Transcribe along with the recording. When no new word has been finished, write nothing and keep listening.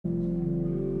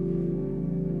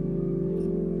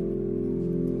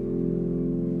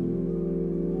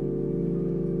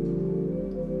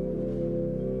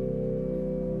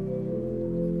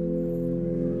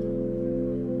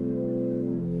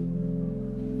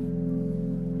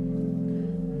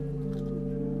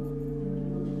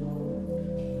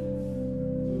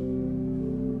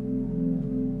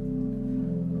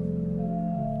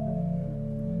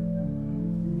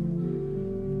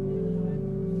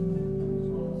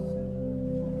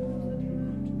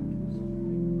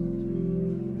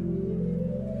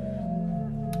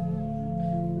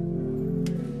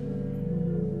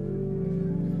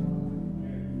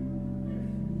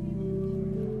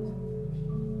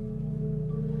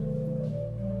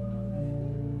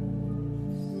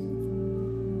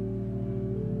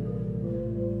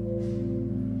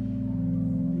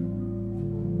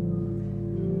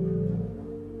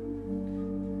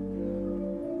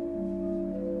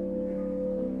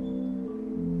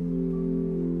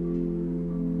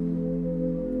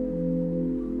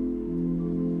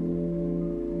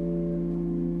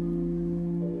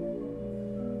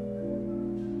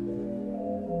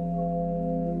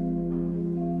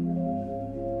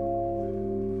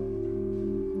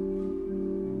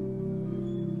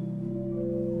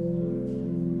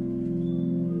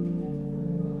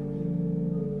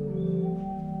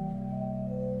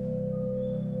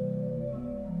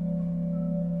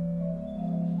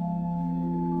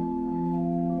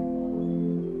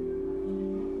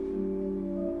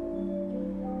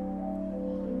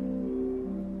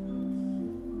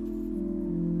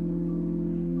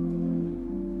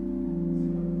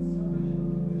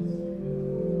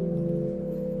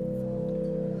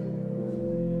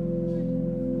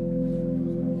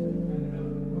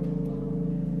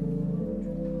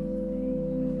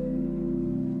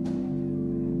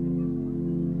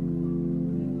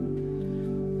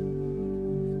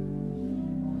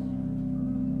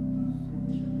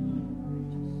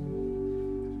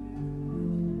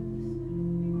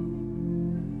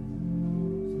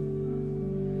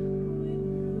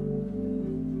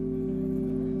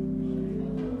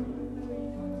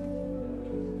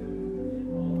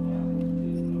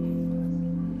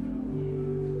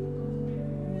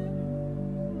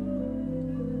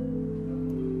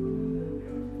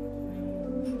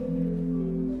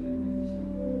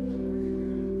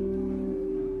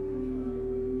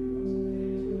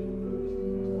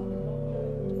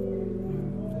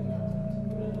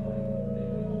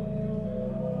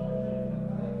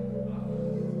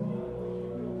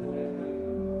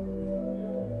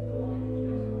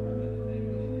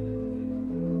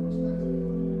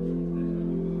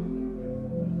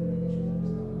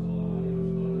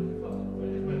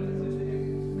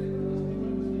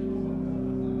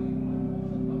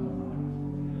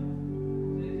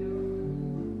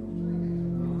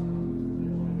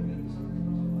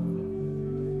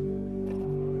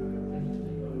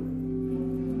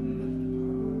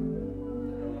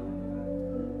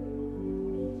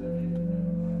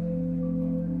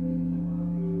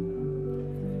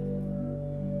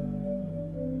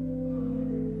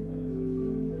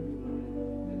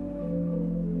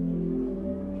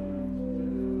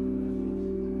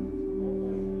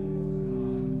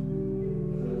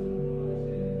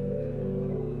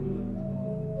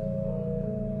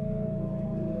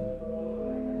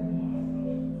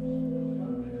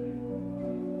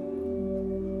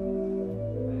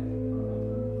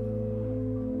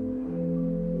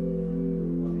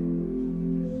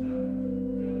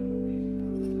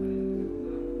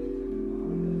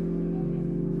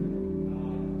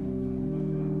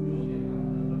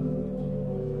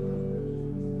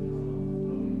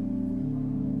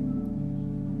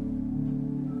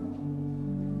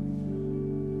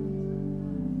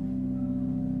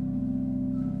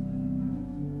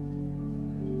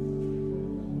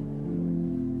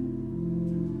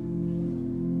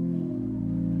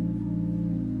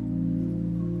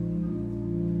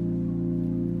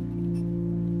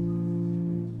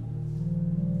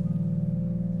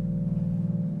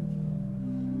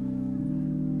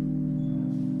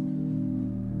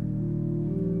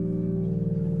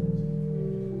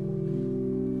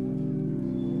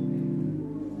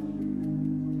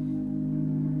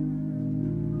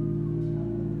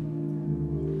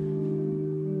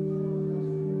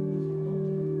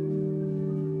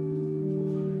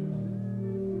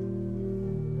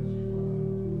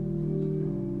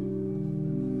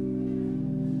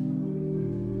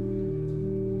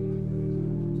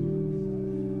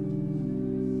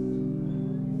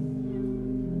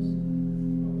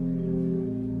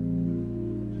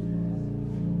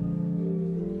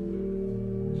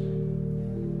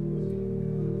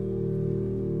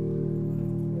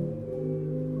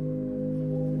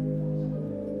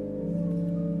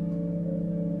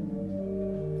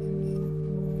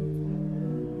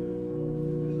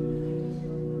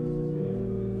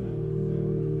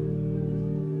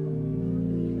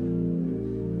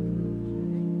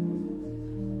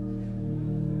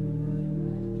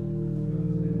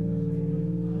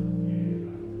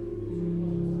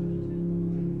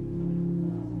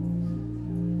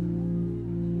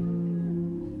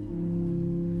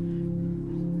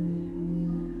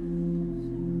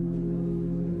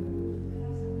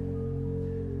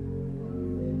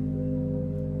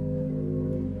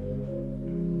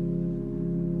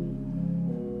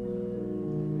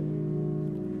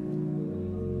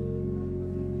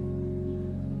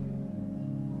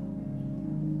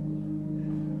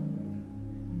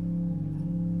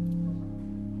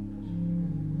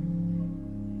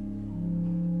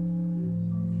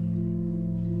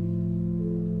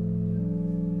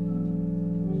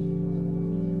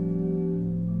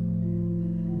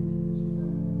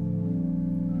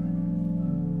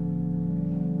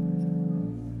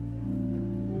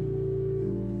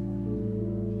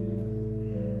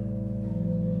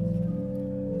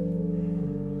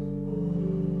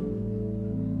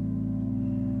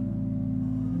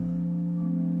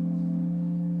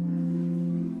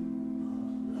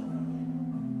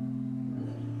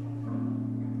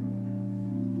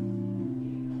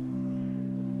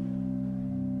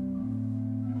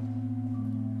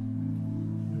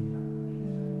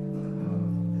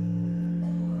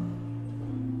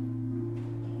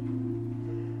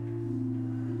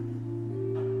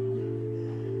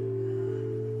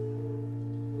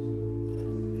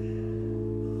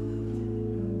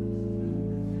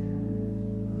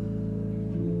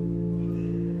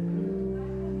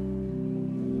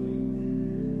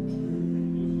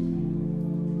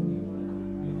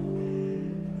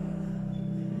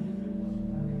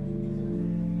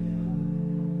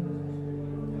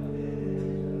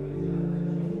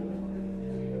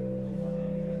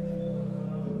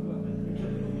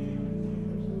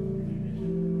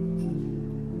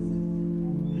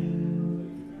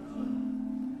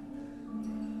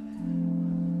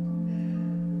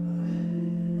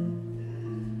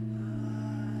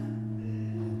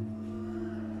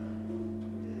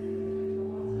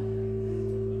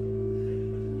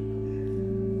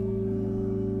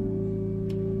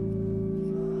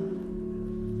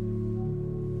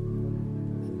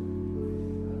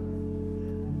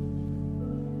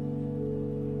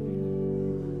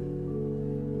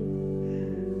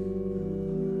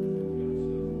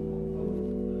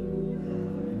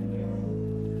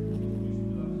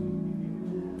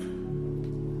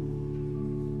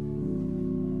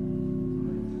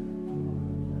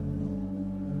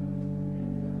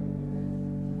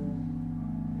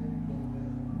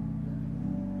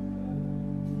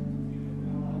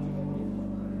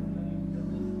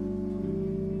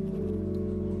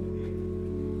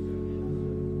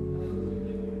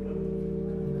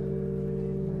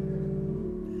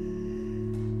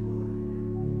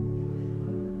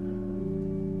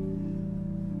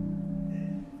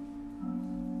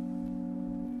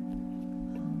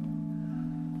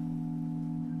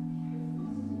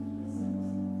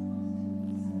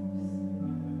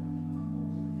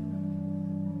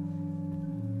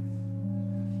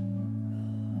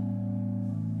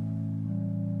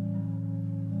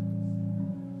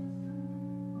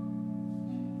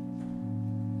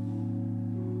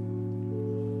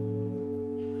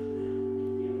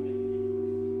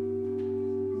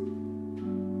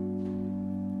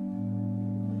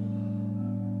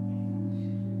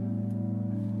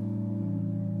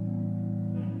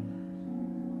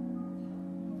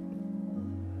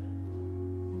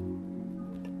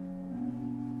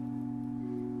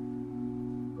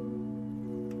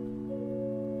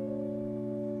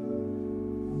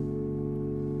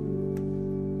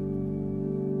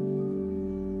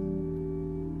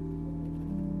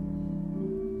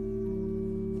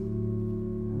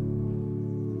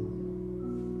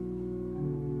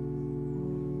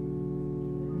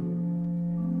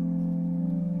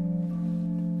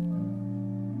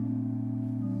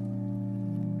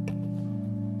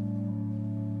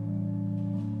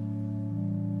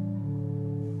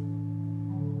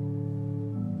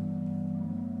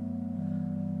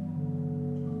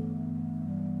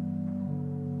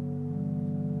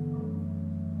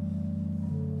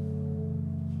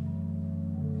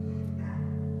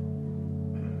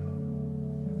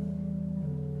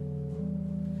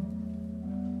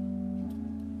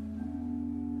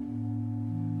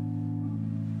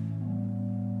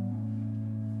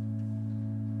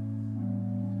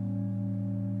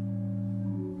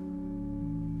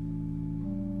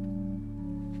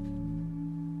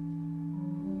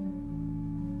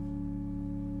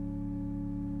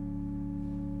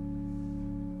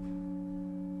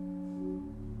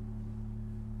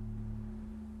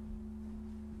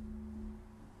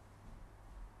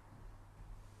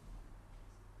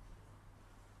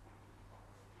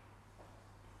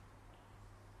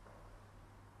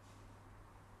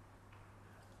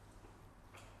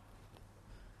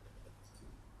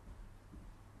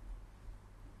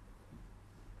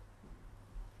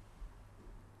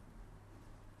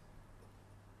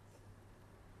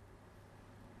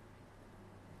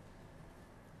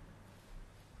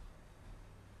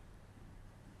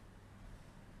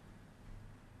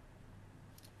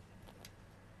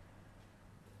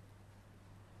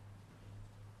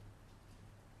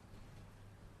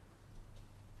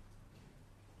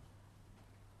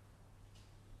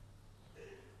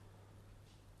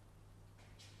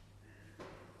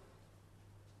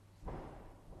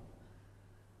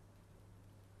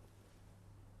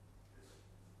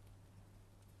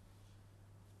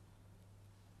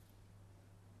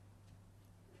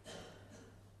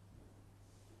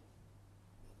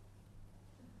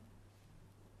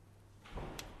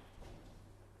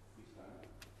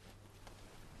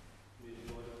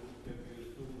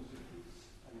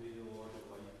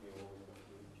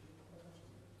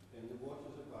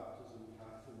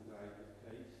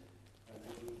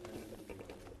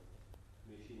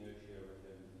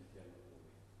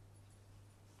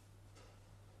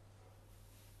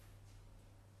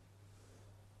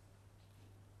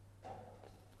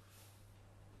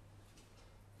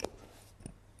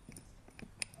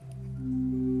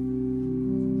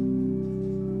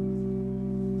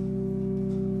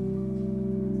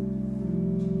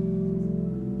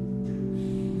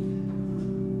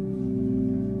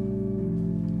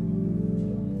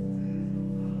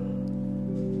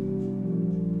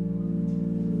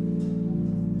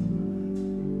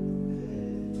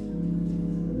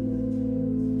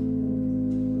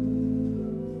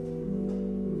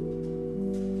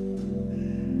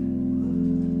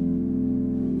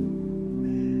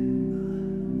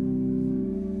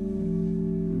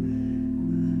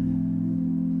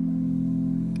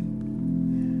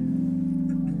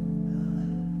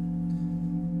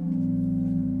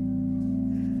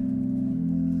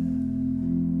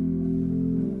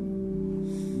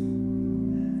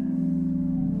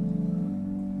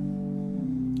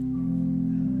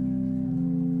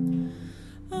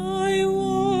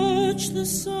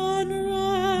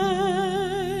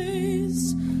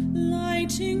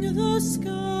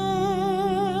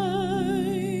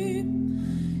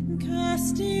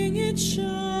its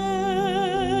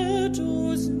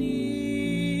shadows near,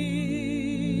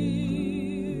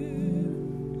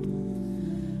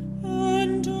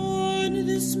 and on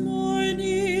this morning,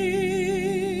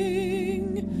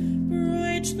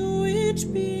 bright though it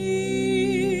be,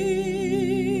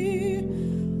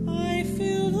 I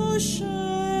feel those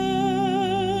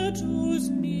shadows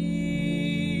near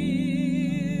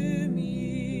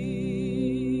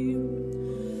me.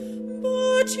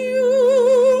 But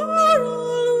you are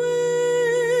always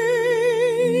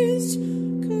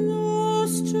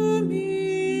close to me,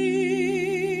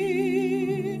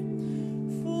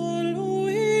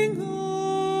 following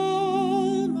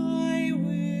all my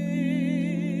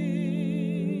ways.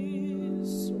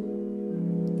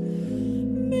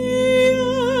 May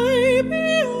I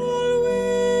be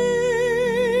always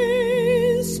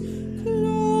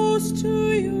close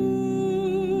to you,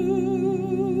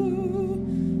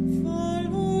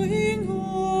 following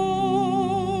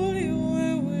all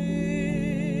your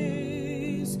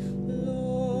ways,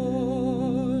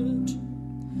 Lord.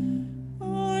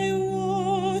 I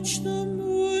watch the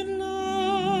moonlight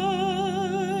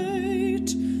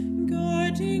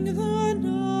guarding the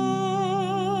night,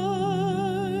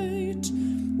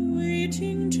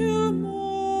 waiting till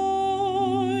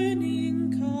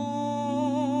morning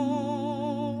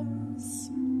comes.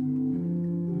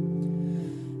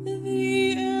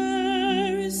 The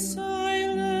air is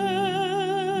silent,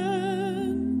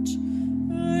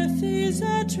 earth is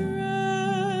at rest,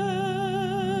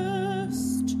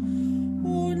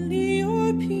 only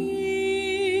your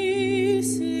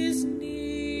peace is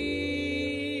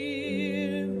near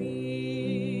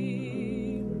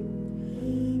me.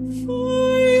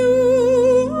 For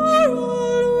you are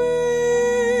always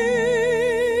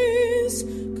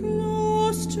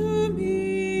close to me,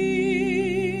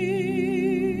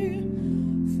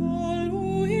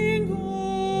 following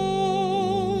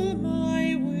all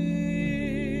my ways.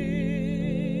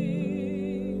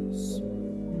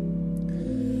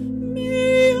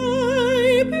 May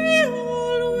I be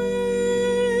always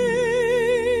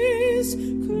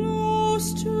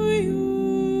close to you,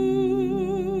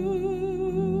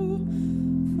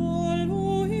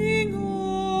 following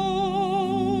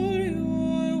all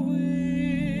your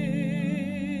ways,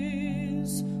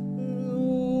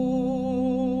 Lord.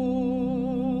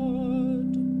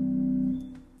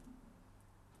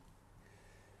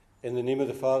 In the name of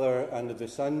the Father, and of the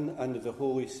Son, and of the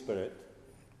Holy Spirit,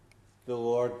 the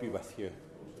Lord be with you.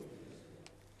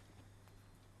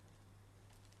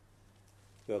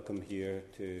 Welcome here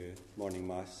to morning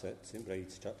Mass at St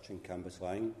Bride's Church in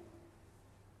Cambuslang.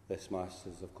 This Mass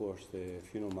is, of course, the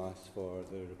funeral Mass for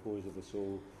the repose of the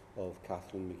soul of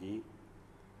Catherine McGee.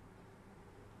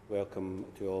 Welcome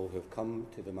to all who have come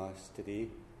to the Mass today.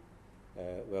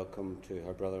 Welcome to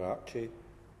her brother Archie,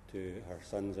 to her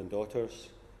sons and daughters,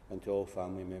 and to all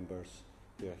family members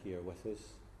who are here with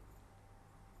us.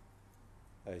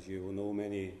 As you will know,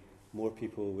 many more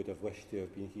people would have wished to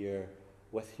have been here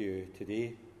with you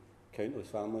today, countless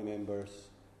family members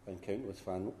and countless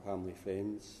family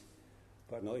friends,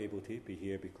 but are not able to be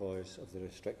here because of the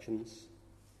restrictions.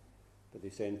 But they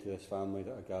send to this family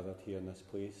that are gathered here in this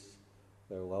place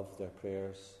their love, their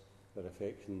prayers, their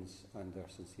affections and their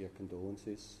sincere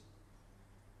condolences.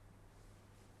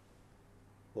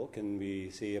 What can we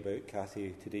say about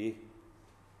Cathy today?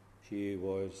 She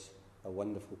was a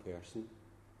wonderful person.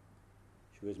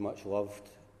 She was much loved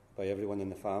by everyone in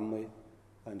the family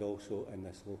and also in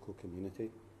this local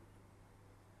community.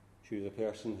 She was a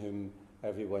person whom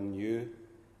everyone knew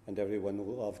and everyone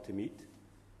loved to meet,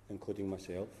 including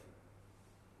myself.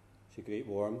 She had great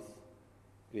warmth,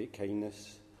 great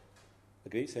kindness, a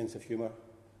great sense of humour,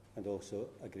 and also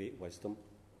a great wisdom.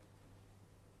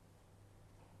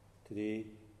 Today,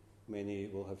 many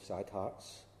will have sad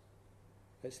hearts.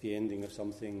 It's the ending of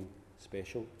something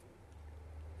special,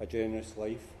 a generous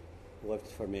life lived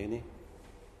for many.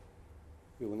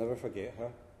 We will never forget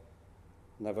her,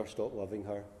 never stop loving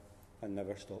her, and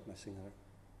never stop missing her.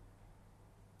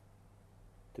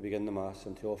 To begin the Mass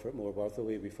and to offer it more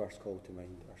worthily, we first call to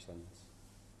mind our sins.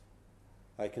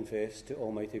 I confess to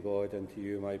Almighty God and to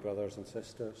you, my brothers and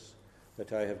sisters,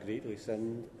 that I have greatly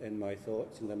sinned in my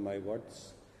thoughts and in my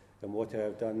words, in what I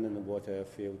have done and in what I have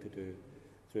failed to do,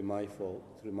 through my fault,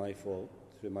 through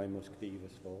my most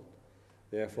grievous fault.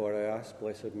 Therefore I ask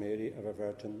Blessed Mary, ever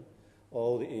Virgin,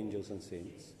 all the angels and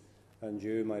saints, and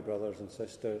you, my brothers and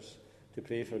sisters, to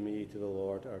pray for me to the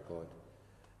Lord our God.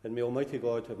 And may Almighty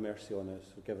God have mercy on us,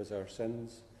 forgive us our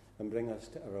sins, and bring us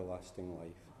to everlasting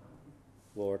life.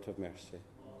 Lord, have mercy.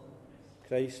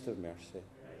 Christ, have mercy.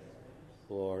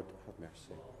 Lord, have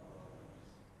mercy.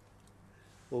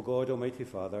 O God, Almighty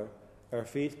Father, Our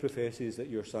faith professes that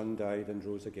your Son died and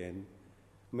rose again.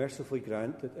 Mercifully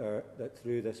grant that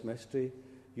through this mystery,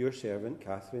 your servant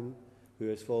Catherine, who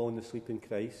has fallen asleep in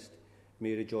Christ,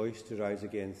 may rejoice to rise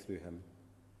again through him,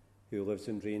 who lives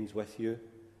and reigns with you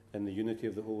in the unity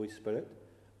of the Holy Spirit,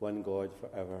 one God for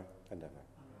ever and ever.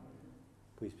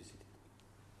 Please be seated.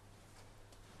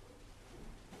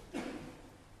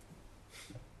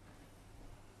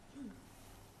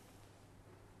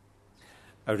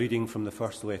 A reading from the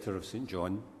first letter of St.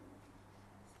 John.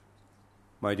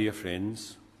 My dear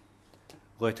friends,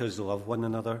 let us love one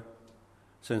another,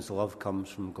 since love comes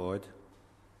from God.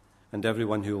 And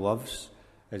everyone who loves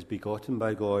is begotten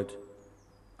by God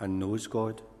and knows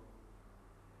God.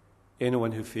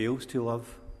 Anyone who fails to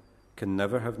love can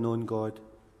never have known God,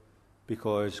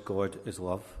 because God is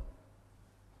love.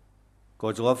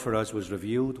 God's love for us was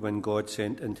revealed when God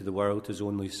sent into the world his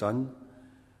only Son,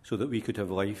 so that we could have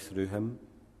life through him.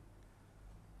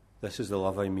 This is the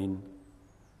love I mean,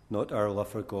 not our love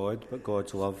for God, but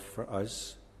God's love for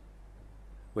us,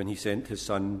 when he sent his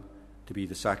Son to be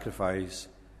the sacrifice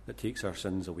that takes our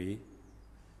sins away.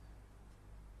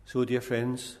 So, dear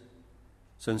friends,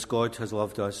 since God has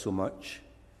loved us so much,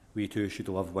 we too should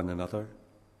love one another.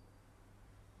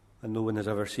 And no one has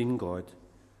ever seen God,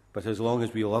 but as long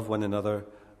as we love one another,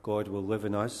 God will live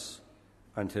in us,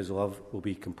 and his love will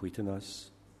be complete in us.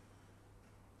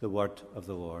 The word of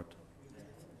the Lord.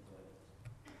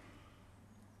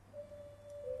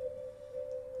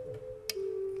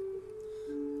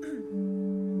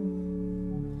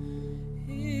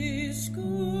 His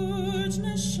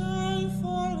goodness shall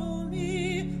follow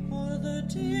me all the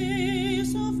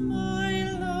days of my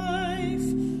life.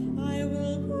 I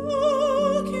will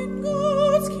walk in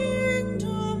God's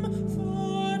kingdom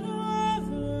forever.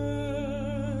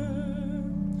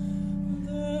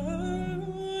 The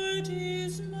Lord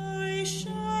is my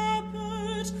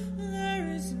shepherd, there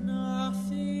is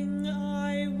nothing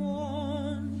I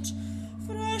want.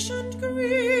 Fresh and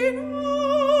green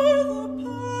are the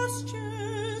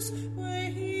pastures where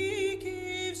he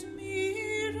gives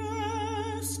me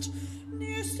rest.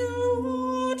 Near still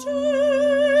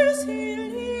waters he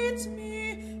leads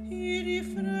me, he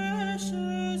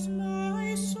refreshes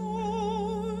my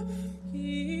soul.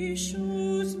 He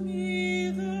shows me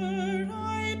the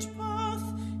right path,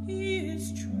 he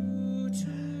is true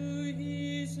to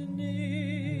his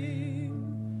name.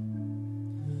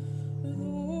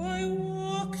 Though I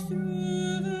walk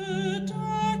through the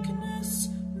darkness,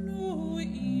 no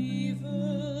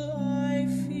evil I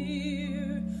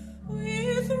fear.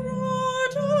 With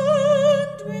rod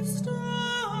and with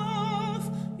staff,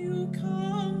 you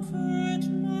comfort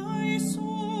my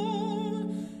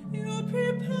soul. You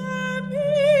prepare me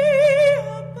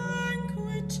a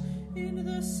banquet in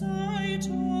the sight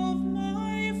of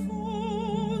my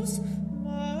foes.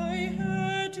 My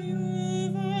head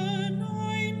you've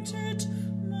anointed,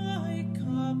 my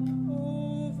cup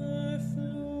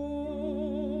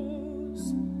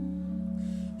overflows.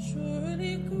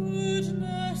 Surely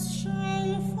goodness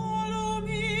shall follow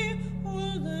me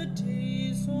all the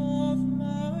days of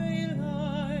my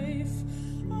life.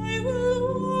 I will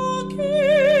walk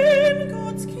in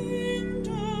God's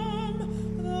kingdom,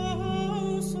 the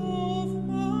house of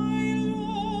my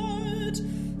Lord,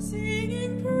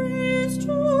 singing praise to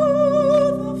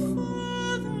the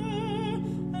Father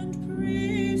and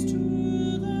praise to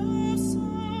the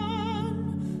Son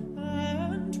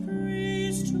and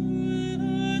praise to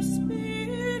the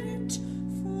Spirit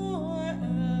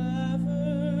forever.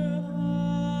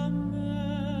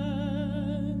 Amen.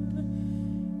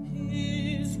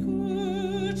 His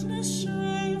goodness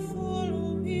shall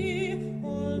follow me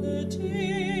all the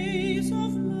days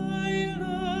of my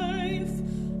life.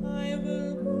 I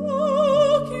will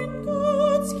walk in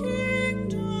God's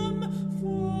kingdom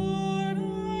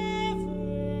forever.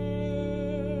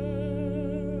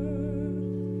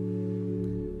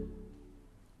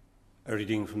 A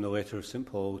reading from the letter of St.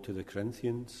 Paul to the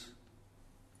Corinthians.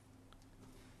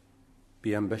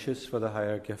 Be ambitious for the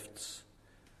higher gifts,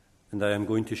 and I am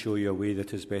going to show you a way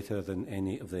that is better than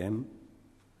any of them.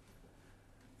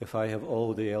 If I have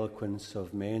all the eloquence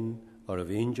of men or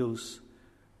of angels,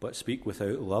 but speak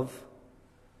without love,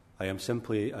 I am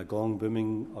simply a gong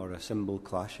booming or a cymbal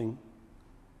clashing.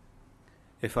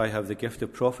 If I have the gift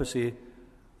of prophecy,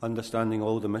 understanding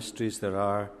all the mysteries there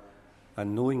are,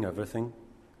 and knowing everything,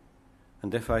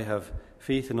 and if I have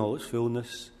faith in all its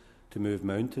fullness to move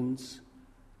mountains,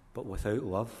 but without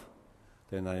love,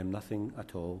 then I am nothing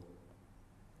at all.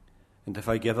 And if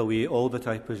I give away all that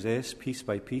I possess piece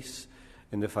by piece,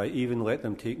 and if I even let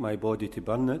them take my body to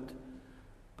burn it,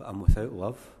 but am without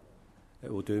love,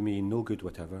 it will do me no good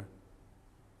whatever.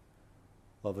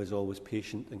 Love is always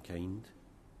patient and kind.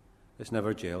 It's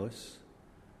never jealous.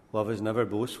 Love is never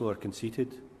boastful or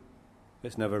conceited.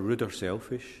 It's never rude or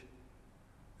selfish.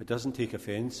 It doesn't take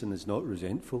offence and is not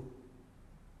resentful.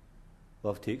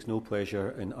 Love takes no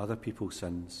pleasure in other people's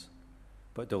sins,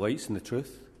 but delights in the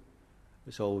truth.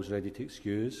 It's always ready to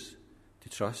excuse, to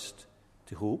trust,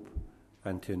 to hope,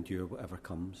 and to endure whatever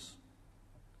comes.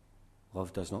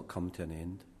 Love does not come to an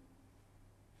end.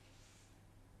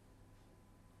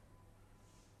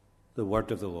 The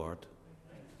word of the Lord.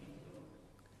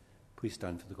 Please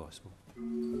stand for the gospel.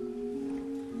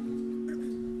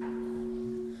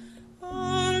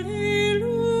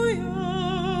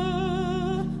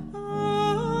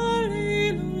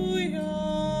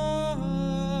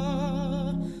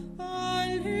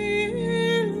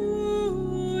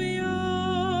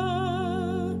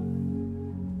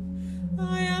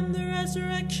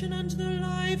 And the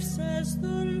life, says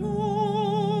the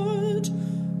Lord.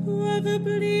 Whoever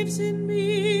believes in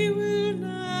me will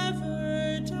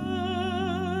never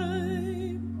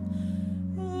die.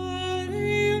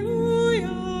 Alleluia,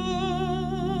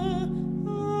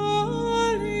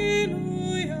 alleluia,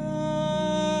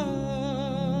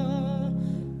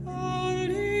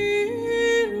 alleluia.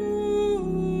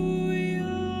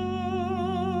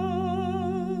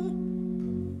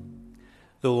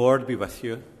 The Lord be with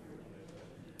you.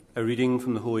 A reading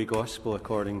from the Holy Gospel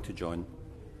according to John.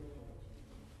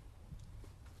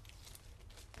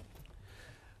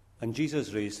 And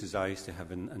Jesus raised his eyes to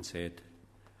heaven and said,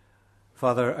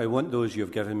 Father, I want those you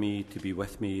have given me to be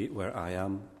with me where I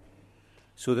am,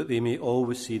 so that they may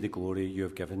always see the glory you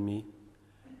have given me,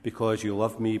 because you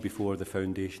loved me before the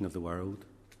foundation of the world.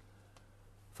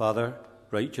 Father,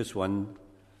 righteous one,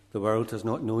 the world has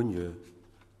not known you,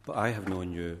 but I have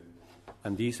known you,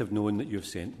 and these have known that you have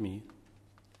sent me.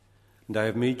 And I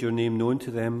have made your name known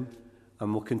to them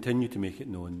and will continue to make it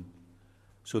known,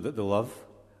 so that the love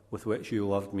with which you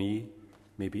loved me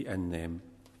may be in them,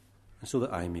 and so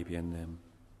that I may be in them.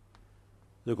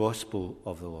 The Gospel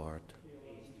of the Lord.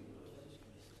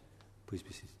 Please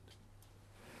be seated.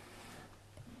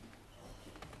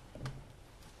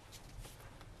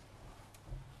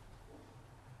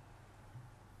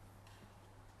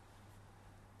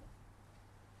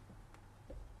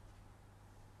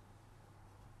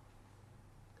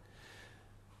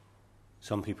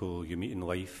 Some people you meet in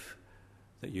life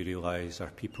that you realise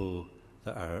are people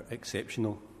that are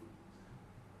exceptional,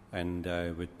 and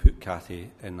would put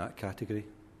Cathy in that category.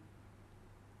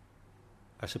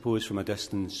 I suppose from a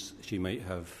distance she might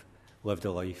have lived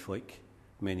a life like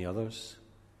many others,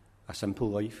 a simple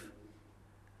life,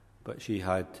 but she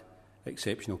had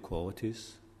exceptional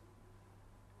qualities.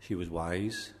 She was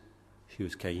wise, she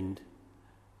was kind,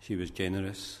 she was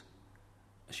generous,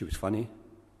 she was funny.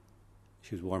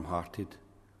 She was warm-hearted,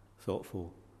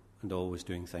 thoughtful, and always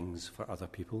doing things for other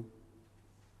people.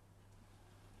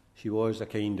 She was a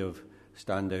kind of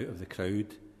stand-out of the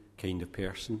crowd kind of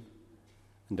person,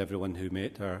 and everyone who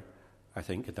met her, I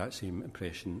think, had that same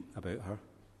impression about her.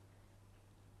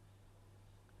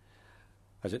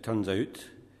 As it turns out,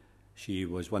 she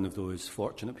was one of those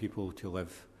fortunate people to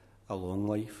live a long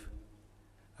life,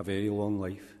 a very long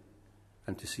life,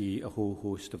 and to see a whole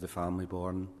host of the family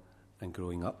born and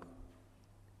growing up.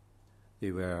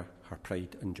 They were her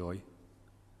pride and joy.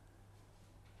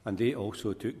 And they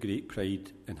also took great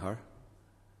pride in her.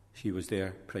 She was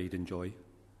their pride and joy.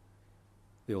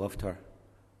 They loved her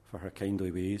for her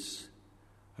kindly ways,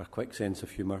 her quick sense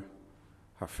of humour,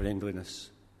 her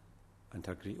friendliness, and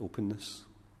her great openness.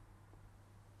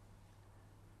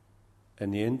 In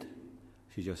the end,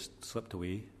 she just slipped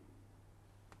away.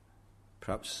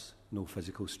 Perhaps no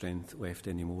physical strength left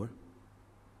anymore.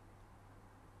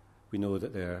 We know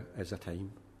that there is a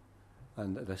time,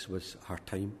 and that this was her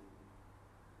time.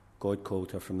 God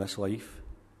called her from this life,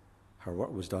 her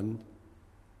work was done,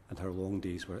 and her long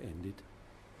days were ended.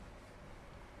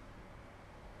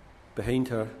 Behind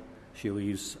her, she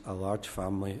leaves a large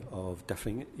family of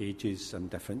different ages and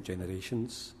different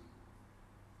generations,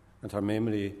 and her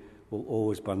memory will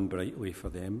always burn brightly for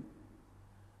them.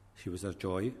 She was their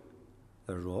joy,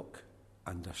 their rock,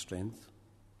 and their strength.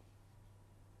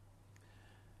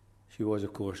 She was,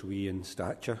 of course, wee in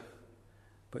stature,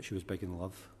 but she was big in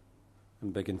love,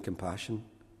 and big in compassion,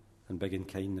 and big in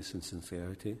kindness and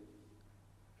sincerity.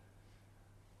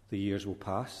 The years will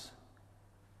pass,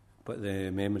 but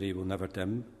the memory will never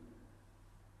dim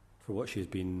for what she has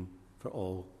been for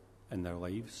all in their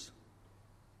lives.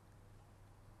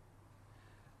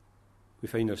 We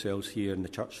find ourselves here in the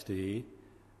church today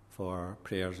for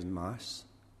prayers and Mass.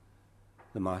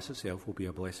 The Mass itself will be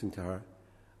a blessing to her,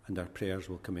 and our prayers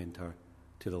will commend her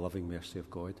to the loving mercy of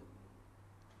God.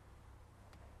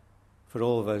 For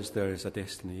all of us, there is a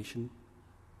destination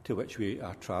to which we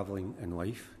are travelling in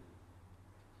life.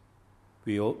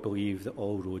 We all believe that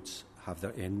all roads have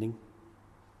their ending,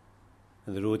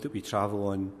 and the road that we travel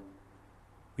on,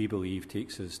 we believe,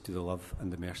 takes us to the love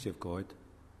and the mercy of God.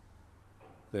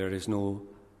 There is no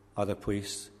other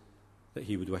place that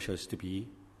he would wish us to be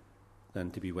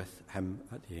than to be with him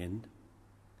at the end.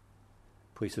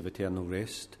 A place of eternal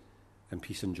rest and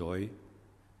peace and joy,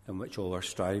 in which all our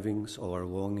strivings, all our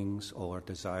longings, all our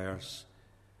desires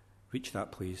reach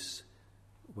that place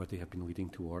where they have been leading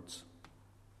towards.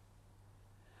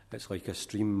 It's like a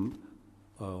stream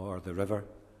or the river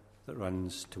that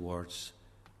runs towards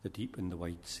the deep and the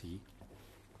wide sea.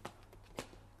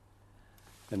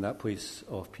 In that place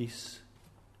of peace,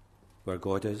 where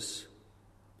God is,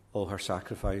 all her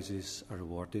sacrifices are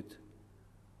rewarded,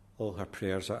 all her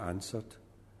prayers are answered,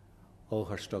 all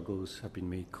her struggles have been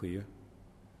made clear.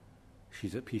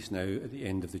 She's at peace now at the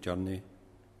end of the journey,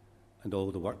 and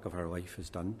all the work of her life is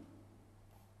done.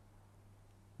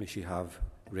 May she have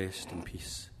rest and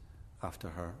peace after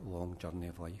her long journey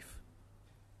of life.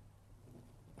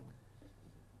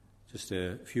 Just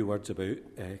a few words about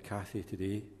Cathy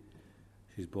today.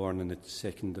 She was born on the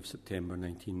 2nd of September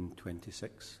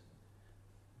 1926.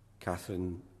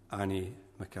 Catherine Annie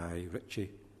Mackay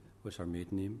Ritchie was her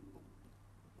maiden name.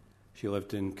 She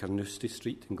lived in Carnoustie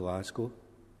Street in Glasgow.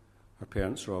 Her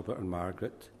parents, Robert and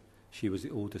Margaret. She was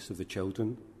the oldest of the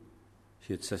children.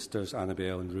 She had sisters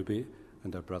Annabel and Ruby,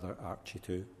 and her brother Archie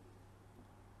too.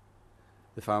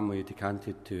 The family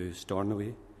decanted to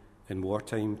Stornoway in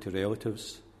wartime to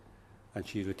relatives, and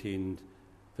she retained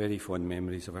very fond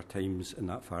memories of her times in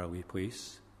that faraway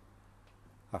place.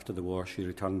 After the war, she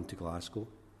returned to Glasgow.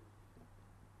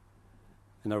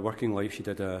 In her working life, she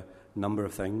did a number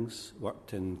of things,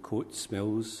 worked in Coates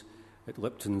Mills, at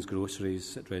Lipton's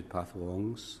Groceries, at Redpath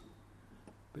Longs.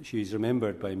 But she is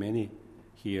remembered by many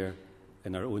here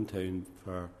in her own town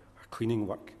for her cleaning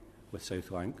work with South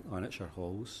Lanarkshire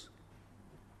Halls.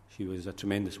 She was a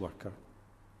tremendous worker,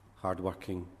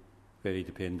 hard-working, very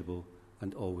dependable,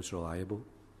 and always reliable.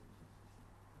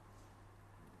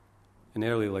 In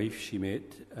early life, she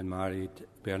met and married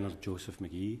Bernard Joseph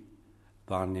McGee,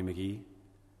 Barney McGee.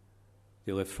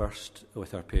 They lived first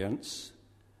with her parents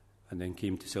and then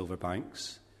came to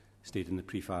Silverbanks, stayed in the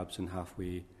prefabs in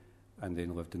Halfway, and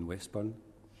then lived in Westburn.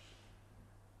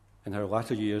 In her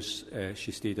latter years,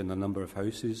 she stayed in a number of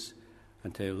houses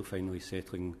until finally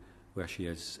settling where she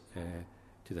is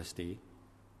to this day.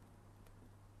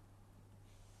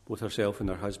 Both herself and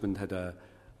her husband had a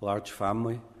large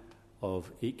family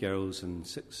of 8 girls and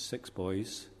six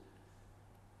boys.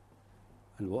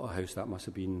 And what a house that must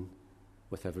have been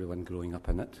with everyone growing up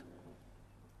in it.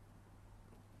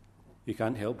 You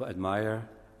can't help but admire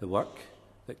the work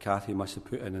that Cathy must have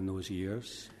put in those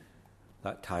years,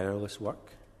 that tireless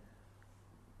work.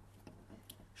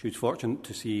 She was fortunate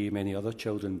to see many other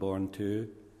children born too,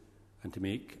 and to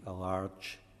make a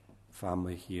large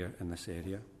family here in this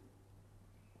area.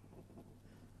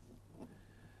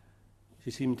 She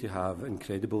seemed to have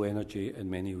incredible energy in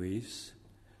many ways,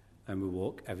 and would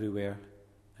walk everywhere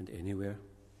and anywhere.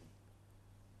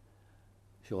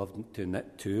 She loved to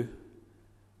knit too,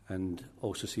 and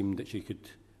also seemed that she could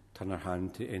turn her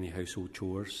hand to any household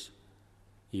chores,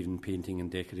 even painting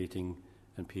and decorating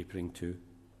and papering too.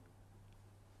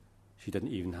 She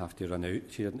didn't even have to run out.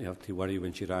 She didn't have to worry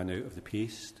when she ran out of the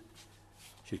paste.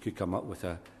 She could come up with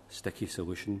a sticky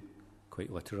solution,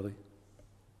 quite literally.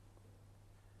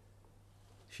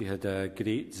 She had a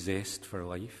great zest for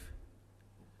life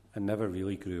and never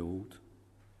really grew old.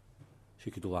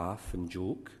 She could laugh and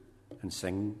joke and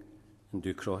sing and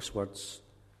do crosswords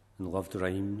and loved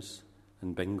rhymes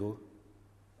and bingo.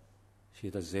 She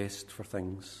had a zest for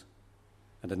things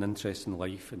and an interest in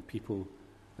life and people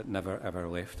that never ever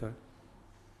left her.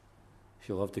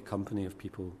 She loved the company of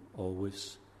people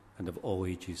always, and of all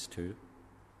ages too.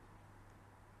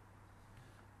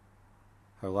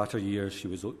 Her latter years she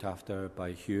was looked after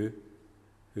by Hugh,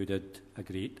 who did a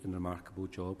great and remarkable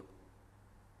job.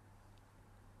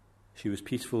 She was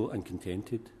peaceful and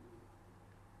contented.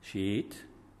 She ate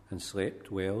and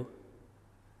slept well.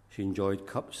 She enjoyed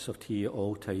cups of tea at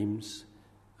all times,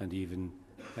 and even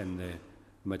in the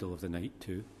middle of the night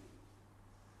too.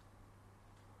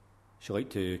 She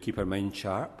liked to keep her mind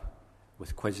sharp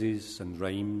with quizzes and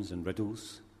rhymes and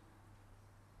riddles.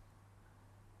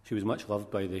 She was much loved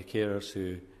by the carers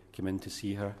who came in to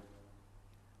see her,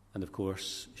 and of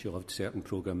course she loved certain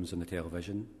programmes on the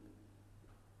television.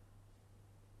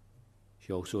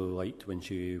 She also liked when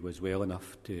she was well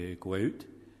enough to go out,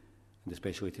 and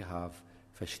especially to have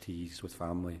fish teas with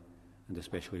family, and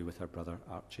especially with her brother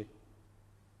Archie.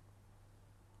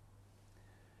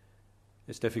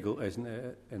 It's difficult, isn't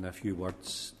it, in a few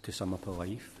words to sum up a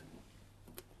life?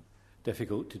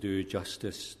 Difficult to do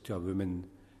justice to a woman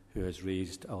who has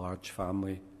raised a large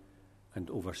family and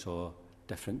oversaw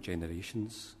different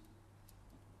generations.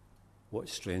 What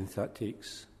strength that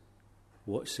takes,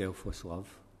 what selfless love,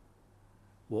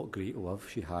 what great love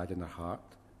she had in her heart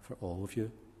for all of you.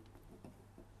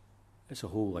 It's a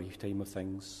whole lifetime of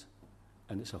things,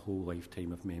 and it's a whole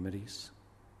lifetime of memories.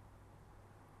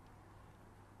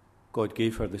 God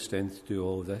gave her the strength to do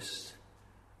all of this,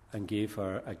 and gave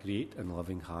her a great and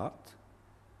loving heart,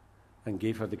 and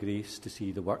gave her the grace to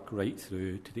see the work right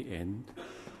through to the end.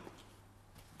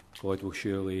 God will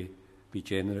surely be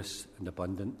generous and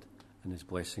abundant in his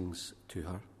blessings to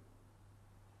her.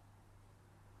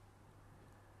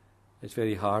 It's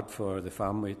very hard for the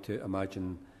family to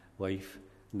imagine life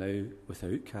now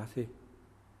without Kathy.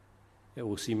 It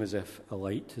will seem as if a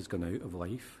light has gone out of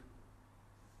life.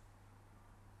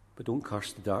 But don't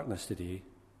curse the darkness today.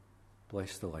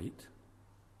 Bless the light.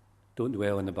 Don't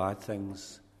dwell on the bad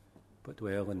things, but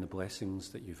dwell on the blessings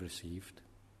that you've received.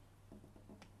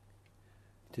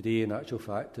 Today, in actual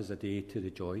fact, is a day to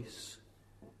rejoice,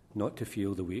 not to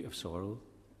feel the weight of sorrow,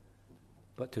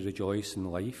 but to rejoice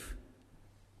in life,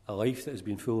 a life that has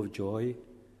been full of joy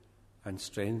and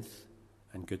strength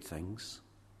and good things.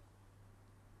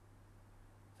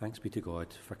 Thanks be to God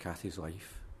for Kathy's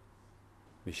life.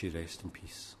 May she rest in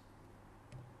peace.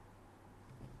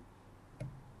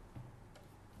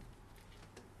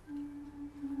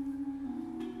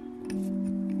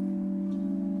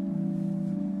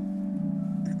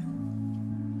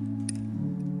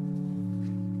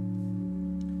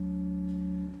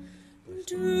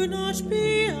 Do not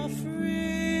be afraid,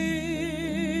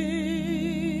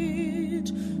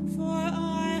 for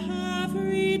I have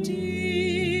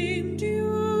redeemed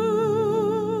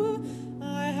you.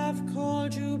 I have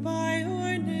called you by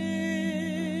your name.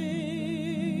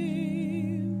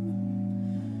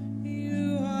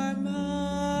 You are mine.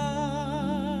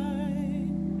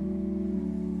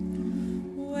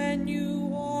 When you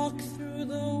walk through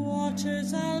the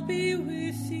waters, I'll be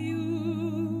with you.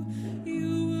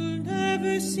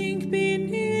 Never sink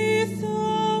beneath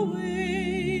the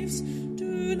waves.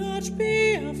 Do not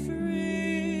be afraid,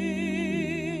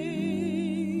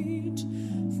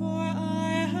 for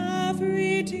I have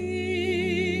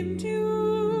redeemed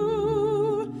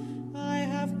you. I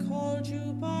have called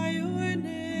you by your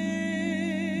name.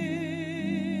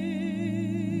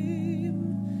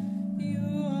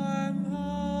 You are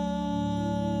mine.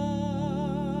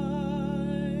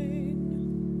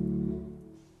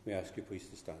 May I ask you please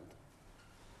to stand?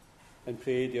 And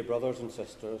pray, dear brothers and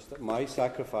sisters, that my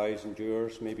sacrifice and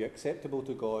yours may be acceptable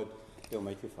to God, the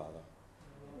Almighty Father.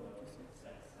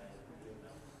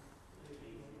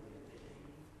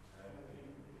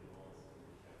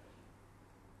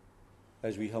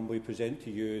 As we humbly present to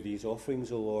you these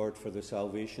offerings, O Lord, for the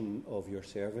salvation of your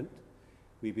servant,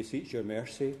 we beseech your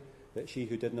mercy that she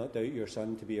who did not doubt your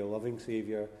Son to be a loving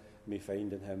Saviour may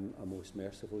find in him a most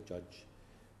merciful Judge,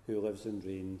 who lives and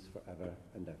reigns for ever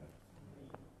and ever.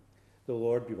 The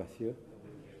Lord be with you.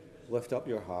 Lift up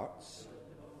your hearts.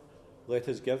 Let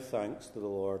us give thanks to the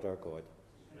Lord our God.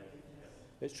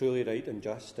 It's truly right and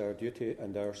just, our duty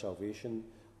and our salvation,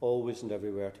 always and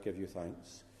everywhere to give you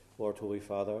thanks, Lord, Holy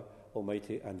Father,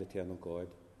 Almighty and eternal God.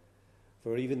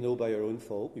 For even though by our own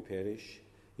fault we perish,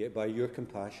 yet by your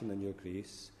compassion and your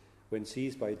grace, when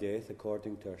seized by death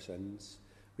according to our sins,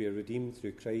 we are redeemed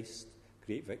through Christ's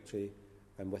great victory,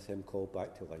 and with him called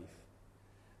back to life.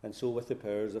 And so with the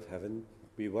powers of heaven,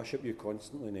 we worship you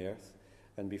constantly on earth,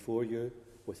 and before you,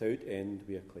 without end,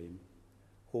 we acclaim.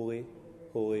 Holy,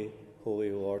 holy,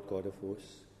 holy Lord God of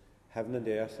hosts, heaven and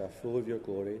earth are full of your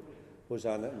glory.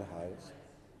 Hosanna in the highest.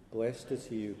 Blessed is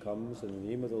he who comes in the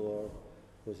name of the Lord.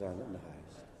 Hosanna in the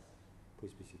highest.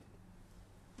 Please be seated.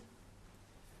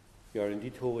 You are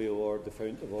indeed holy, O Lord, the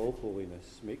fount of all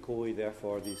holiness. Make holy,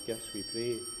 therefore, these gifts, we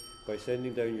pray, by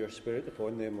sending down your Spirit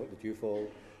upon them like the dewfall,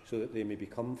 so that they may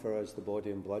become for us the body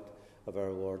and blood of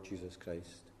our Lord Jesus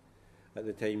Christ. At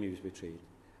the time he was betrayed,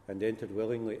 and entered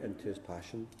willingly into his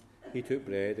passion, he took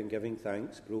bread, and giving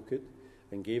thanks, broke it,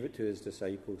 and gave it to his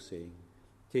disciples, saying,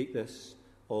 Take this,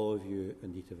 all of you,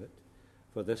 and eat of it,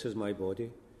 for this is my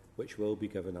body, which will be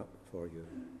given up for you.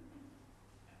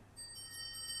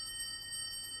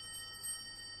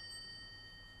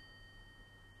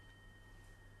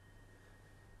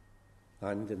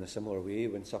 And in a similar way,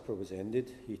 when supper was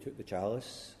ended, he took the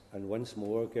chalice, and once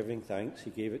more giving thanks,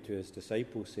 he gave it to his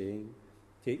disciples, saying,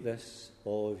 Take this,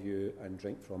 all of you, and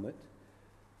drink from it,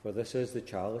 for this is the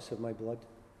chalice of my blood,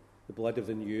 the blood of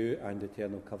the new and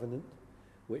eternal covenant,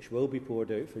 which will be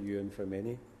poured out for you and for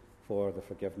many for the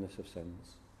forgiveness of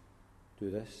sins.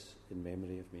 Do this in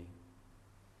memory of me.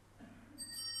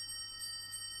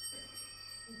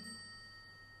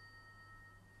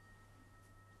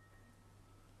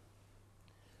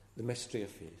 The mystery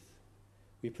of faith.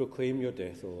 We proclaim your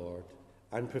death, O Lord,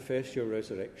 and profess your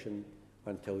resurrection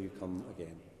until you come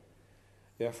again.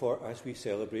 Therefore, as we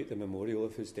celebrate the memorial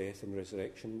of his death and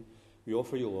resurrection, we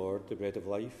offer you, Lord, the bread of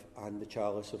life and the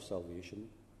chalice of salvation,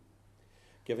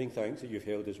 giving thanks that you've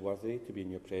held us worthy to be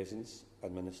in your presence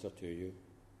and minister to you.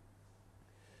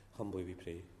 Humbly we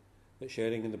pray that,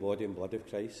 sharing in the body and blood of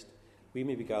Christ, we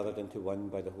may be gathered into one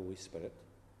by the Holy Spirit.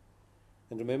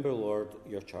 And remember, Lord,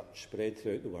 your church spread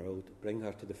throughout the world. Bring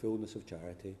her to the fullness of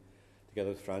charity, together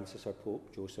with Francis, our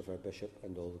Pope, Joseph, our Bishop,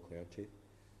 and all the clergy.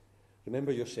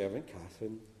 Remember your servant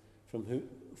Catherine,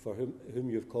 whom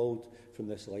you have called from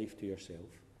this life to yourself.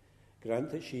 Grant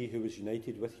that she, who was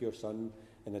united with your Son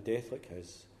in a death like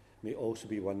his, may also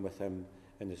be one with him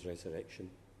in his resurrection.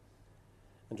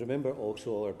 And remember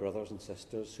also all our brothers and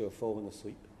sisters who have fallen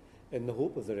asleep in the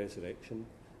hope of the resurrection,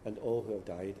 and all who have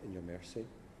died in your mercy.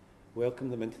 Welcome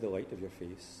them into the light of your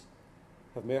face.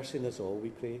 Have mercy on us all, we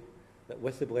pray, that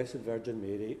with the Blessed Virgin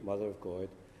Mary, Mother of God,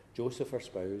 Joseph, our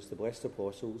spouse, the blessed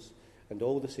apostles, and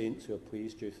all the saints who have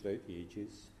pleased you throughout the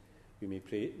ages, we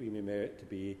may merit to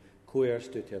be co-heirs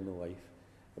to eternal life,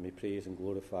 and may praise and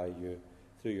glorify you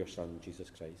through your Son, Jesus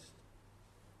Christ.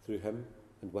 Through him,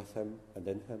 and with him, and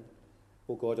in him,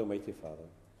 O God, Almighty Father,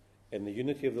 in the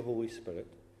unity of the Holy Spirit,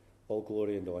 all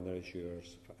glory and honour is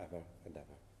yours forever and ever.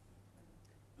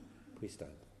 Please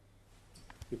stand.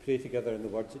 We pray together in the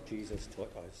words that Jesus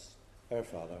taught us. Our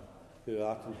Father, who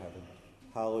art in heaven,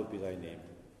 hallowed be thy name.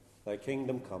 Thy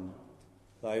kingdom come,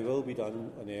 thy will be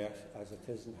done on earth as it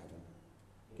is in heaven.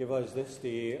 Give us this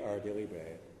day our daily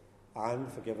bread,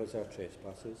 and forgive us our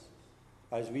trespasses,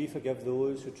 as we forgive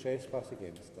those who trespass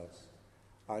against us.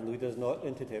 And lead us not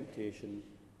into temptation,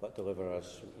 but deliver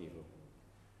us from evil.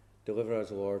 Deliver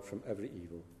us, Lord, from every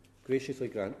evil. Graciously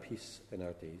grant peace in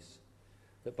our days,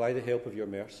 that by the help of your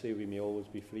mercy we may always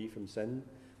be free from sin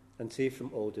and safe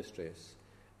from all distress,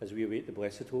 as we await the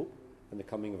blessed hope and the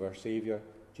coming of our Saviour,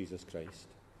 Jesus Christ.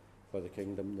 For the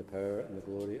kingdom, the power, and the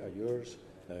glory are yours,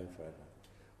 now and forever.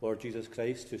 Lord Jesus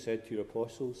Christ, who said to your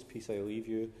apostles, "Peace I leave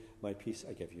you, my peace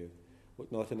I give you,"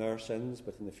 look not on our sins,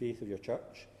 but in the faith of your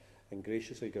church, and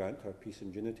graciously grant her peace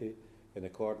and unity in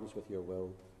accordance with your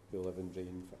will, who live and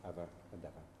reign for ever and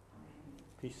ever.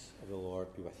 Peace of the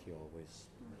Lord be with you always.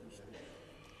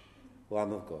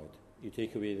 Lamb of God, you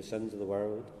take away the sins of the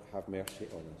world, have mercy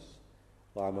on us.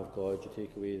 Lamb of God, you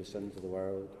take away the sins of the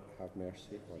world, have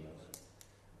mercy on us.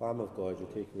 Lamb of God, you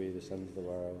take away the sins of the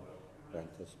world,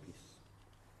 grant us peace.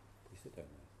 Please sit down.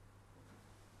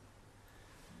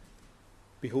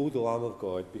 Behold the Lamb of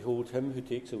God, behold him who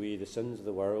takes away the sins of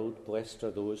the world. Blessed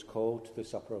are those called to the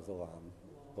supper of the Lamb.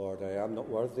 Lord, I am not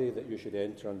worthy that you should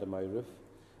enter under my roof,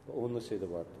 but only say the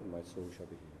word, and my soul shall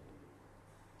be healed.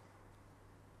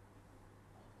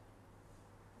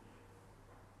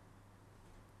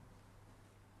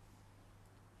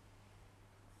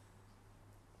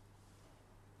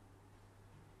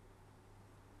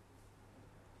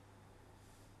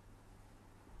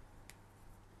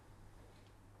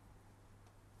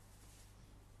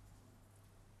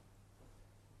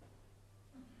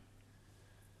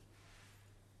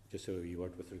 Just a wee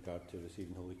word with regard to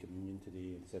receiving Holy Communion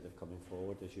today. Instead of coming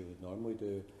forward as you would normally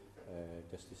do,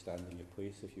 just to stand in your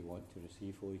place if you want to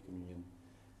receive Holy Communion.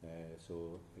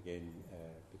 So again,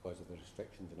 because of the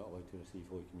restrictions, you're not allowed to receive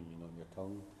Holy Communion on your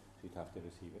tongue, so you'd have to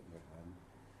receive it in your hand.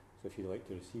 So if you'd like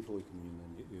to receive Holy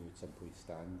Communion, then you would simply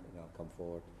stand and I'll come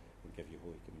forward and give you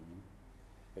Holy Communion.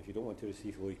 If you don't want to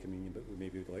receive Holy Communion, but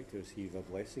maybe would like to receive a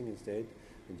blessing instead,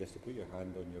 then just to put your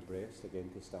hand on your breast,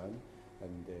 again to stand,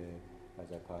 and as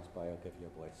I pass by, I'll give you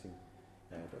a blessing.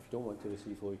 But if you don't want to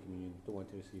receive Holy Communion, don't want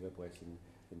to receive a blessing,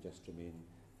 then just remain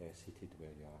seated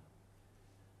where you are.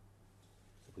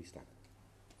 So please stand.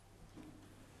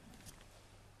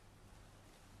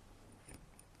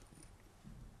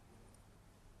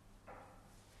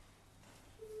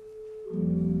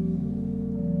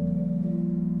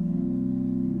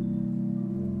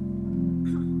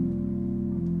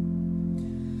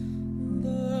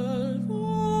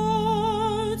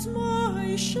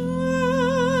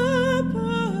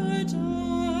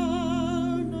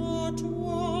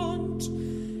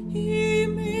 He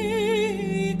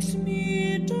makes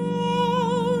me die.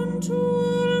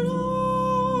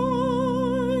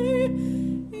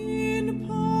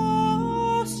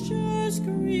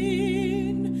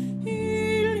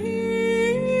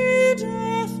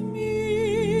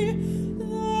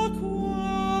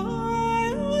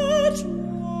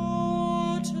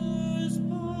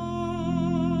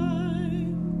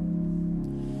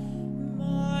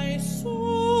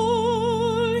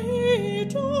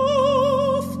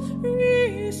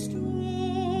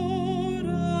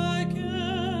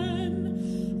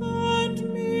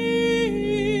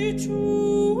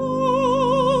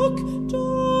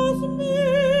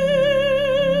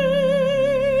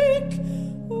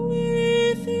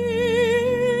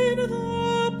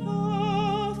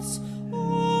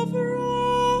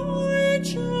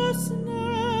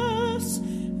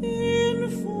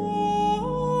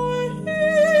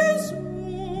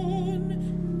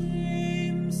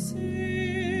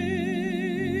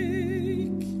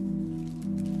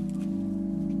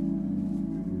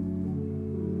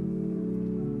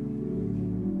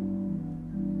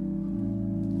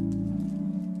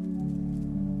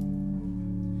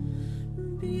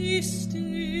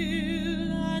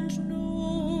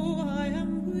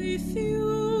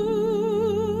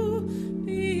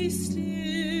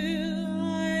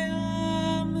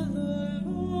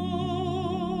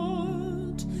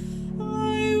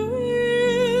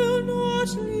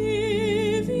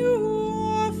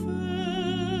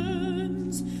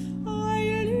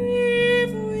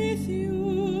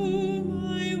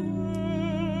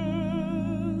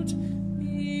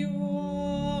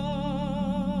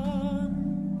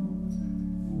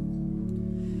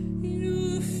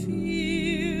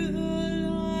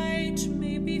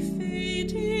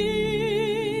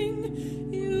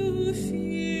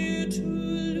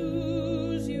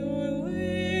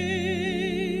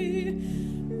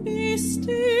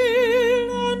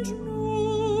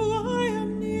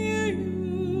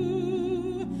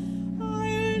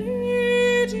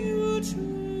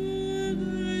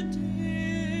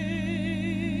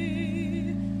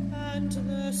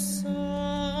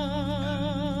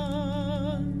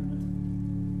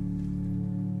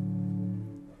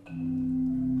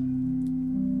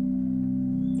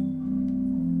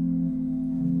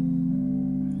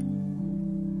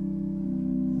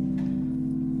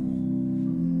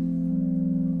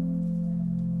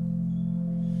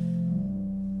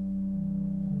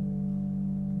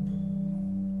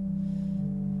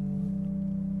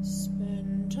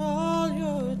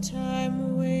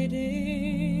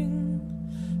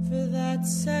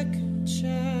 second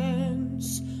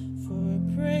chance for a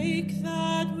break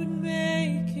that would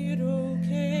make it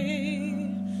okay.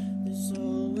 There's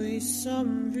always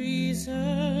some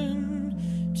reason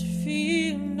to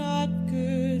feel not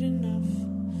good enough,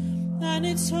 and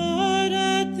it's hard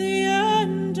at the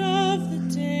end of the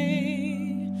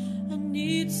day. I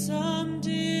need some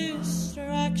distraction,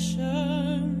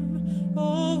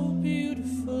 oh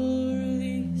beautiful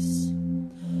release.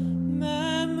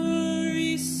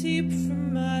 Memories seep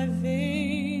from my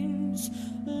veins,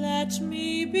 let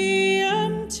me be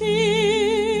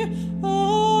empty,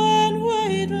 oh and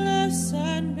weightless,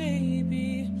 and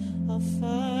maybe I'll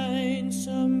find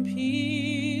some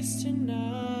peace tonight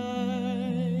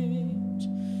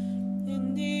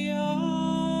in the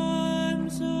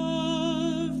arms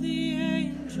of the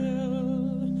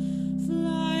angel.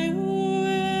 Fly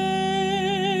away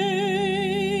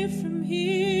from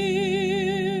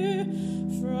here,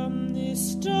 from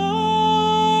this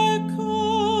dark,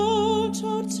 cold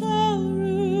hotel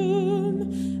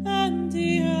room and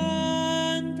the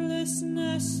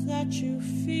endlessness that you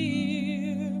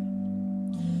fear.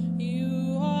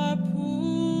 You are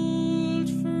pulled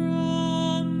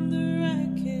from the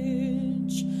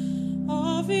wreckage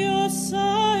of your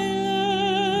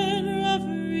silent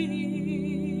reverie.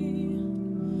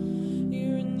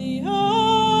 You're in the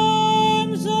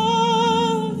arms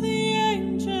of the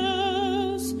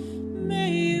angels.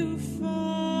 May you find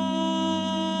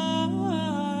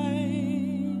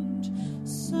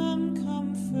some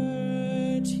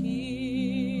comfort here.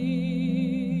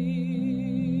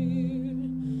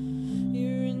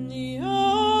 You're in the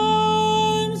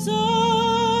arms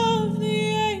of the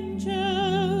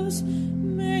angels.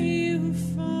 May you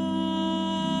find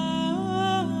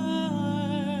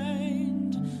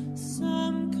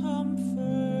some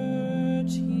comfort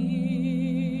here.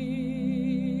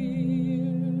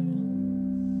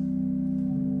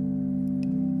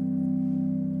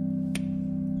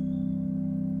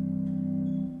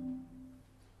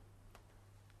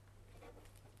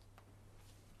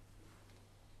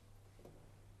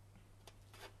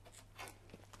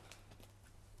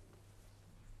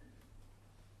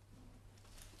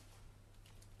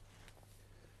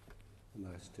 I'm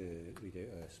asked to read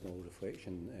out a small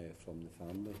reflection from the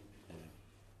family.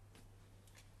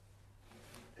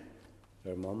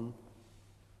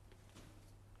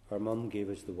 Our mum gave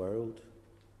us the world,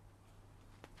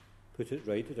 put it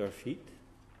right at our feet,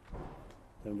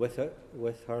 and with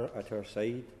her at our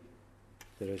side,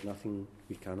 there is nothing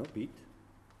we cannot beat.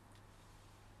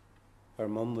 Our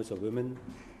mum was a woman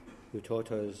who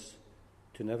taught us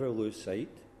to never lose sight.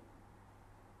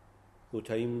 Though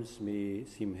times may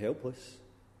seem helpless,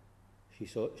 she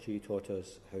taught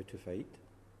us how to fight.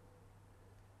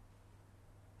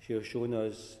 She has shown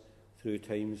us through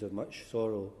times of much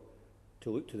sorrow to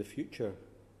look to the future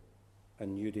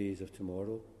and new days of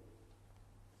tomorrow.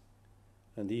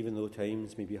 And even though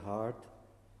times may be hard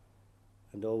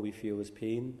and all we feel is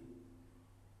pain,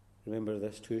 remember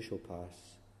this too shall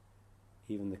pass,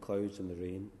 even the clouds and the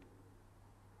rain.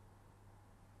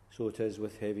 So it is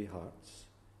with heavy hearts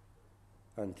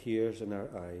and tears in our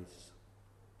eyes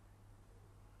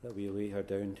that we lay her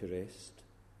down to rest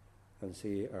and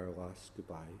say our last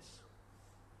goodbyes.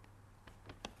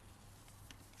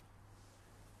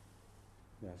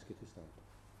 May I ask you to stand?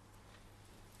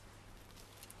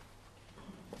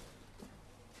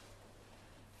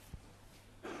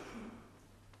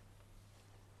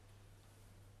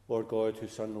 Lord God,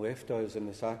 whose Son left us in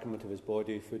the sacrament of his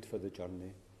body food for the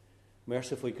journey,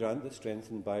 mercifully grant that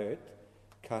strengthened by it,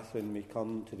 Catherine may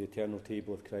come to the eternal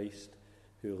table of Christ,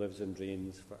 who lives and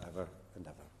reigns for ever and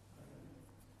ever.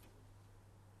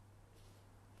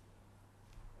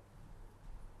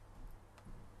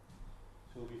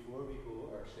 So before we go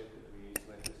our separate ways,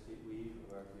 let us take leave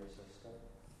of our dear sister.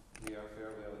 May our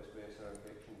farewell express our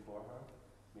affection for her,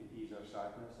 may it ease our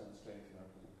sadness and strengthen our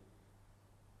hope.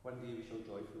 One day we shall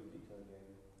joyfully meet her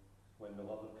again, when the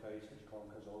love of Christ which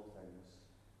conquers all things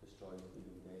destroys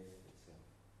even death itself.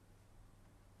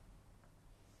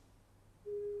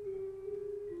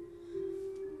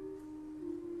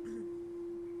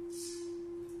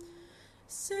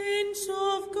 Saints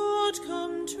of God,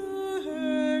 come to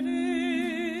her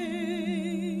aid,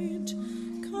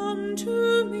 come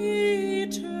to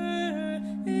meet her,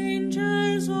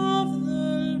 angels of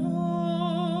the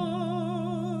Lord.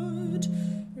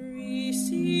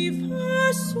 Receive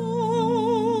her soul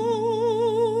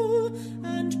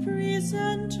and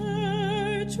present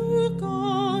her to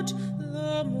God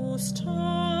the Most High.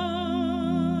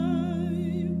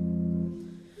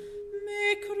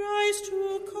 May Christ,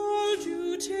 who called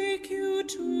you, take you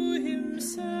to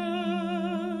himself.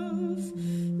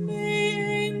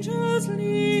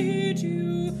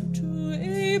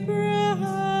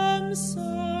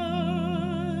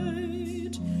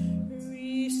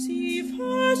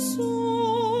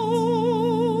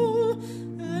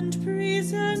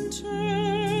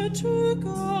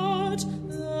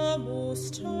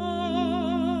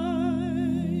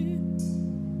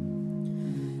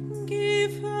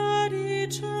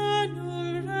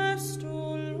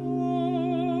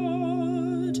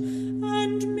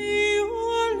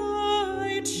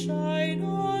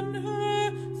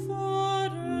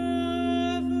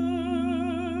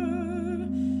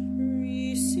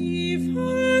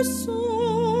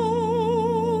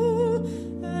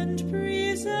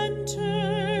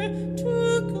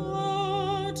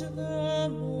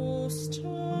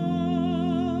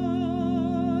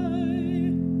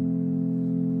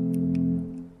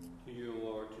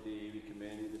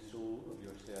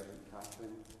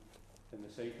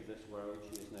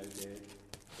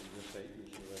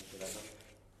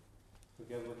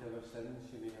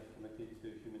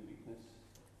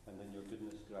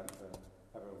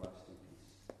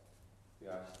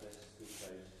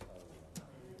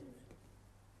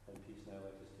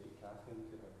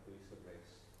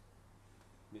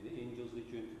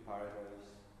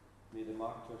 may the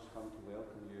martyrs come to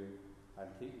welcome you and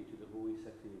take you to the holy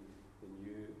city, the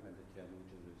new and eternal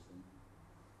Jerusalem.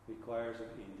 May choirs of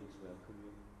angels welcome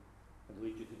you and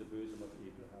lead you to the bosom of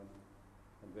Abraham,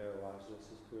 and where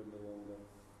Lazarus is poor no longer,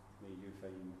 may you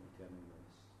find eternal rest.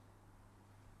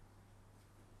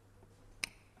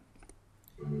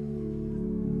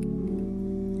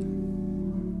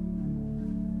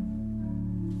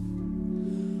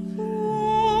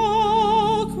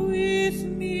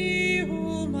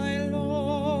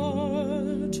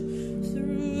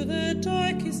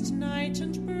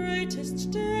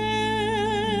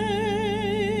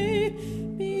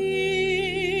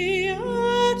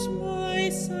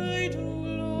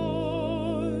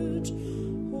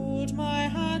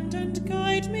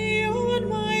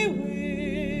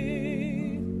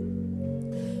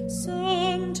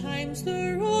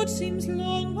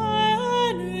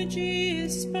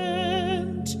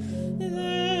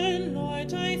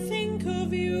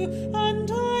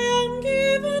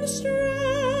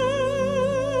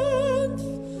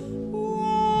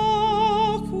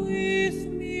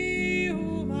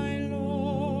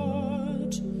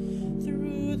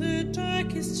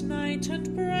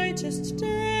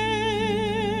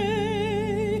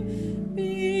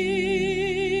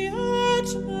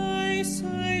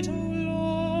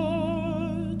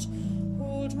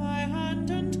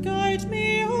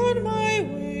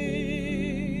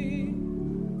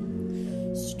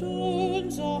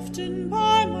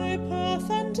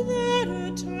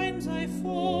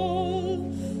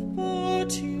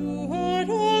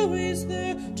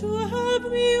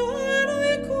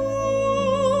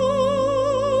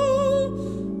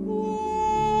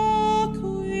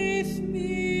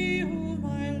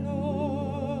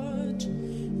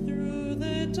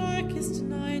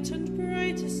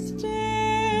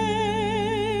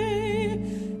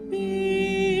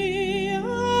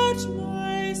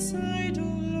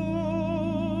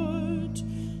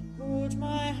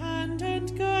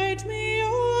 Guide me